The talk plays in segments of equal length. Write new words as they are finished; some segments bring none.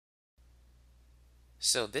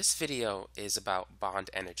So this video is about bond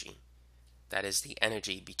energy, that is the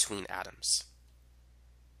energy between atoms.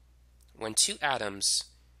 When two atoms,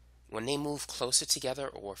 when they move closer together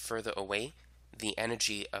or further away, the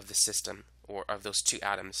energy of the system or of those two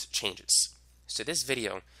atoms changes. So this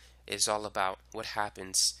video is all about what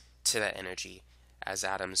happens to that energy as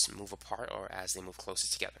atoms move apart or as they move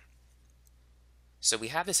closer together. So we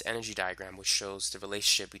have this energy diagram which shows the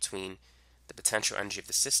relationship between the potential energy of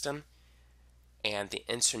the system and the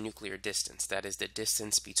internuclear distance, that is the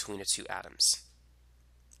distance between the two atoms.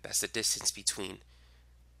 That's the distance between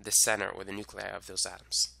the center or the nuclei of those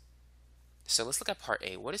atoms. So let's look at part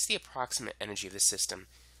A. What is the approximate energy of the system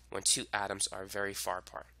when two atoms are very far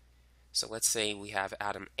apart? So let's say we have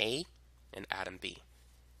atom A and atom B,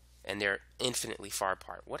 and they're infinitely far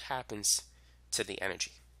apart. What happens to the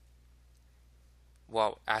energy?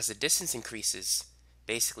 Well, as the distance increases,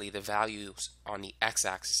 basically the values on the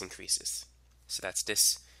x-axis increases. So that's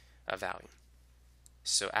this value.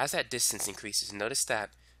 So as that distance increases, notice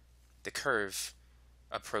that the curve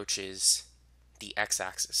approaches the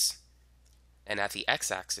x-axis. And at the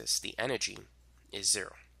x-axis, the energy is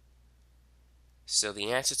 0. So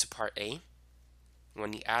the answer to part A,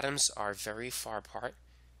 when the atoms are very far apart,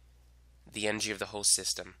 the energy of the whole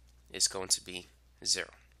system is going to be 0.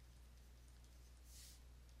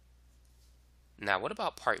 Now, what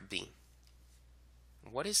about part B?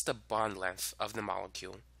 What is the bond length of the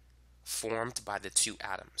molecule formed by the two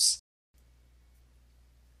atoms?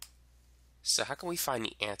 So how can we find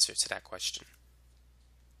the answer to that question?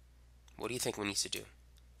 What do you think we need to do?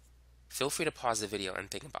 Feel free to pause the video and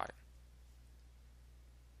think about it.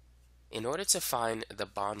 In order to find the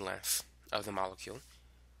bond length of the molecule,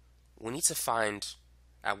 we need to find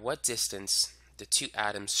at what distance the two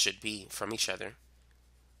atoms should be from each other,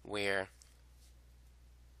 where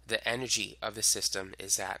the energy of the system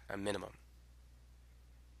is at a minimum.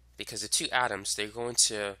 Because the two atoms, they're going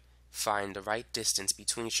to find the right distance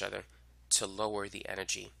between each other to lower the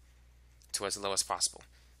energy to as low as possible.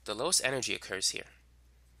 The lowest energy occurs here,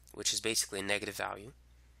 which is basically a negative value,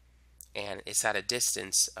 and it's at a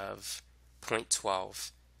distance of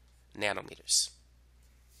 0.12 nanometers.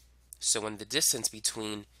 So when the distance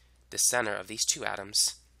between the center of these two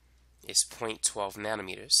atoms is 0.12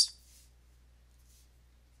 nanometers,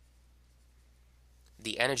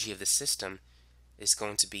 the energy of the system is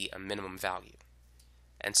going to be a minimum value.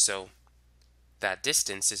 And so that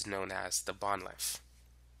distance is known as the bond length.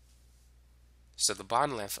 So the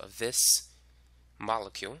bond length of this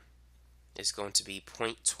molecule is going to be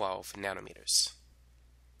 0.12 nanometers.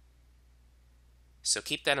 So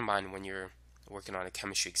keep that in mind when you're working on a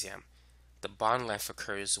chemistry exam. The bond length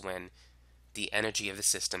occurs when the energy of the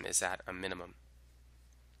system is at a minimum.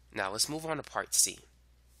 Now let's move on to part C.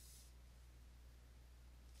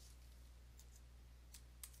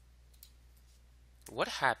 What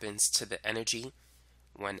happens to the energy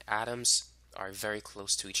when atoms are very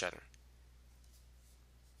close to each other?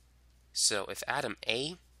 So if atom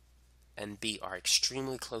A and B are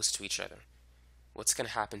extremely close to each other, what's going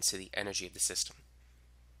to happen to the energy of the system?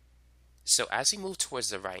 So as we move towards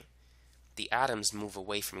the right, the atoms move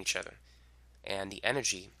away from each other, and the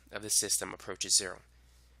energy of the system approaches 0.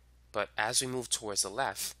 But as we move towards the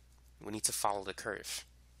left, we need to follow the curve.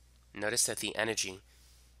 Notice that the energy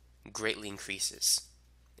greatly increases.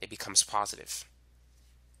 It becomes positive.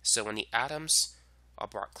 So when the atoms are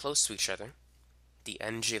brought close to each other, the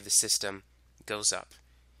energy of the system goes up.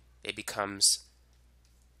 It becomes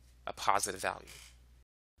a positive value.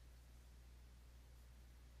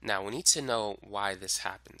 Now we need to know why this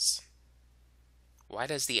happens. Why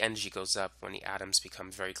does the energy goes up when the atoms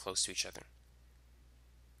become very close to each other?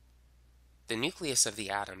 The nucleus of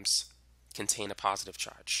the atoms contain a positive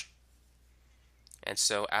charge. And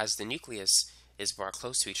so as the nucleus is brought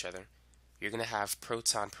close to each other, you're going to have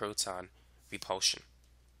proton-proton repulsion.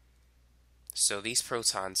 So these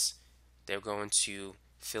protons, they're going to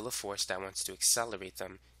feel a force that wants to accelerate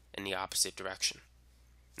them in the opposite direction.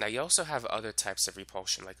 Now you also have other types of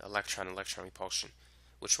repulsion like electron-electron repulsion,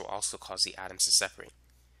 which will also cause the atoms to separate.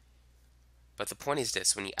 But the point is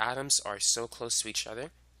this: when the atoms are so close to each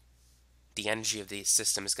other, the energy of the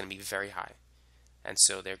system is going to be very high, and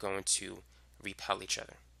so they're going to repel each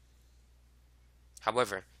other.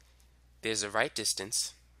 However, there's a right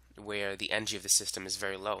distance where the energy of the system is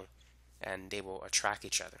very low, and they will attract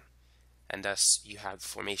each other, and thus you have the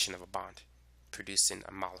formation of a bond, producing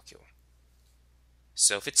a molecule.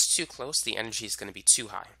 So if it's too close, the energy is going to be too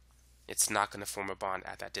high. It's not going to form a bond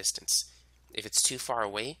at that distance. If it's too far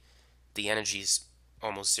away, the energy is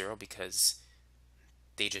almost 0 because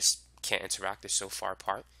they just can't interact. They're so far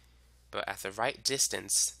apart. But at the right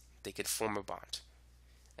distance, they could form a bond.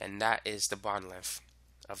 and that is the bond length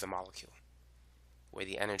of the molecule, where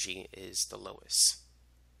the energy is the lowest.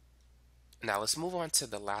 Now let's move on to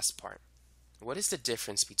the last part. What is the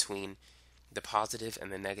difference between the positive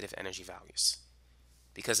and the negative energy values?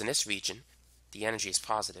 Because in this region, the energy is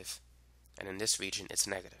positive, and in this region, it's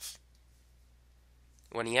negative.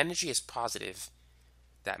 When the energy is positive,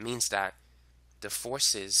 that means that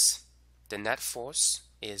the net force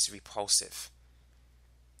is repulsive.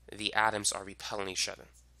 The atoms are repelling each other.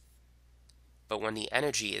 But when the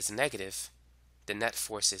energy is negative, the net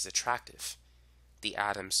force is attractive. The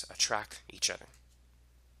atoms attract each other.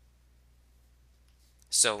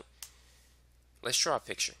 So let's draw a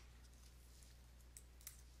picture.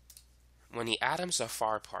 When the atoms are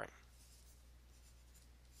far apart,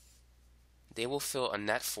 they will feel a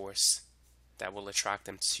net force that will attract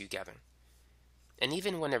them together. And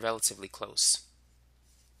even when they're relatively close,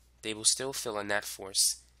 they will still feel a net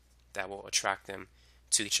force that will attract them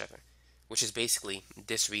to each other, which is basically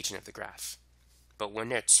this region of the graph. But when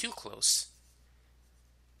they're too close,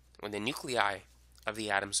 when the nuclei of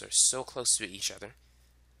the atoms are so close to each other,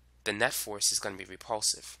 the net force is going to be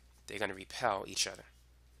repulsive. They're going to repel each other.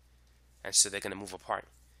 And so they're going to move apart.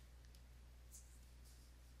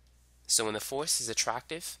 So when the force is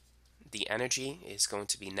attractive, the energy is going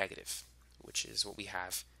to be negative, which is what we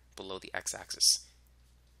have below the x-axis.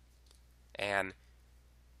 And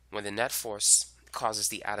when the net force causes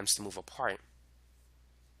the atoms to move apart,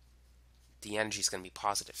 the energy is going to be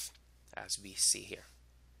positive, as we see here.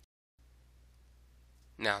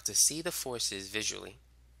 Now, to see the forces visually,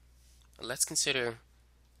 let's consider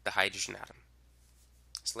the hydrogen atom.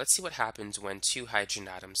 So let's see what happens when two hydrogen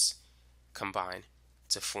atoms combine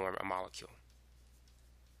to form a molecule.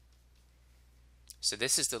 So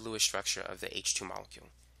this is the Lewis structure of the H2 molecule.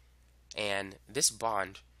 And this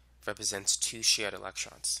bond represents two shared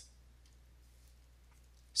electrons.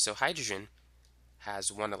 So hydrogen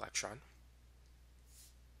has one electron,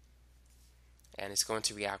 and it's going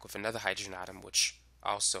to react with another hydrogen atom which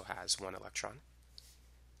also has one electron,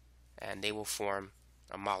 and they will form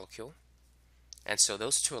a molecule. And so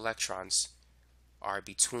those two electrons are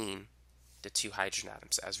between the two hydrogen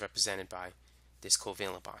atoms, as represented by this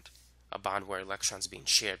covalent bond, a bond where electrons are being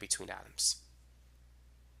shared between atoms.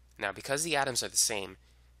 Now, because the atoms are the same,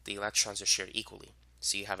 the electrons are shared equally,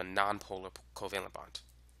 so you have a nonpolar covalent bond.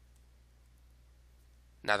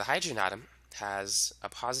 Now, the hydrogen atom has a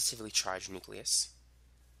positively charged nucleus,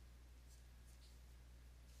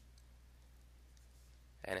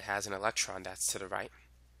 and it has an electron that's to the right,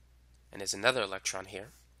 and there's another electron here,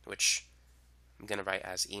 which I'm going to write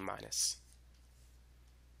as E-.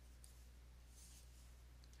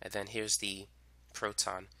 And then here's the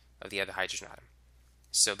proton of the other hydrogen atom.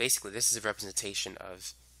 So basically, this is a representation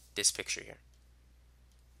of this picture here.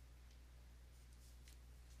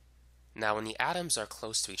 Now, when the atoms are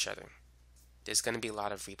close to each other, there's going to be a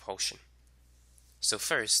lot of repulsion. So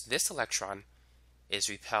first, this electron is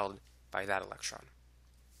repelled by that electron.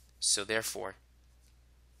 So therefore,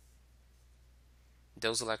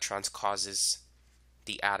 those electrons causes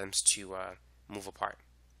the atoms to move apart.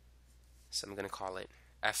 So I'm going to call it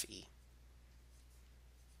Fe.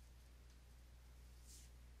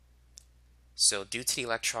 So due to the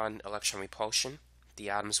electron-electron repulsion,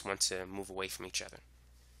 the atoms want to move away from each other.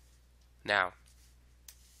 Now,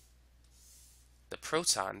 the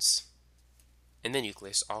protons in the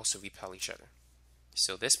nucleus also repel each other.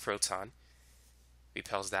 So this proton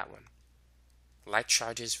repels that one. Like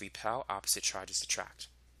charges repel, opposite charges attract.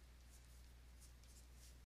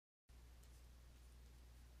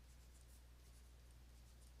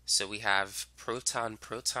 So we have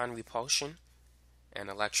proton-proton repulsion and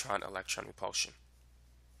electron-electron repulsion.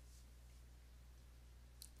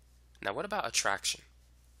 Now what about attraction?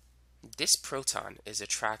 This proton is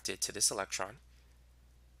attracted to this electron,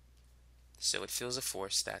 so it feels a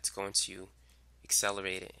force that's going to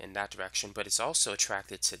accelerate it in that direction, but it's also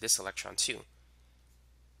attracted to this electron too.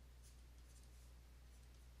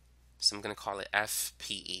 So I'm going to call it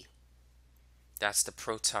FPE. That's the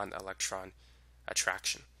proton-electron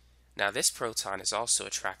attraction. Now this proton is also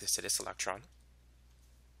attracted to this electron,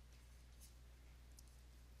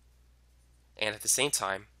 and at the same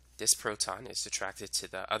time this proton is attracted to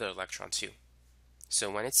the other electron too.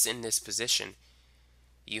 So when it's in this position,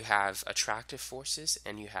 you have attractive forces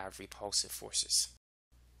and you have repulsive forces.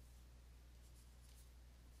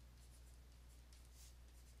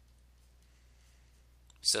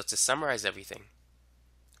 So to summarize everything,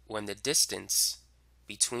 when the distance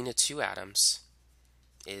between the two atoms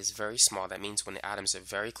is very small, that means when the atoms are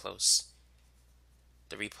very close,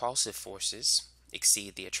 the repulsive forces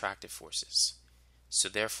exceed the attractive forces. So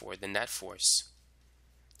therefore, the net force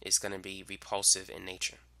is going to be repulsive in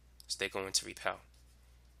nature. So they're going to repel,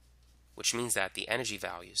 which means that the energy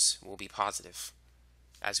values will be positive,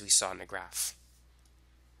 as we saw in the graph.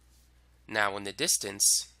 Now, when the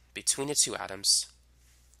distance between the two atoms,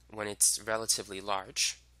 when it's relatively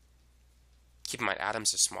large, keep in mind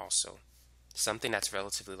atoms are small, so something that's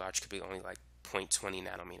relatively large could be only like 0.20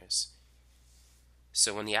 nanometers.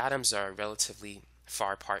 So when the atoms are relatively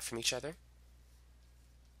far apart from each other,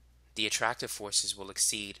 the attractive forces will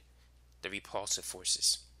exceed the repulsive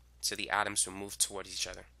forces. So the atoms will move towards each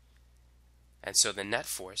other. And so the net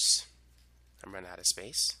force, I'm running out of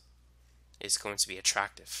space, is going to be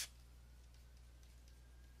attractive,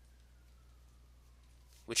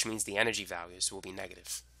 which means the energy values will be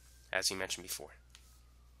negative, as we mentioned before.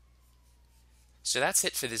 So that's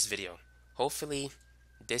it for this video. Hopefully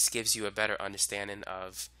this gives you a better understanding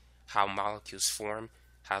of how molecules form,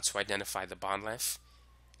 how to identify the bond length,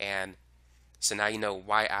 and so now you know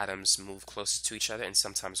why atoms move closer to each other and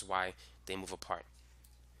sometimes why they move apart.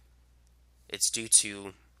 It's due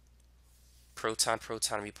to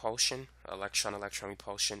proton-proton repulsion, electron-electron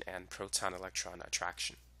repulsion, and proton-electron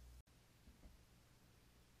attraction.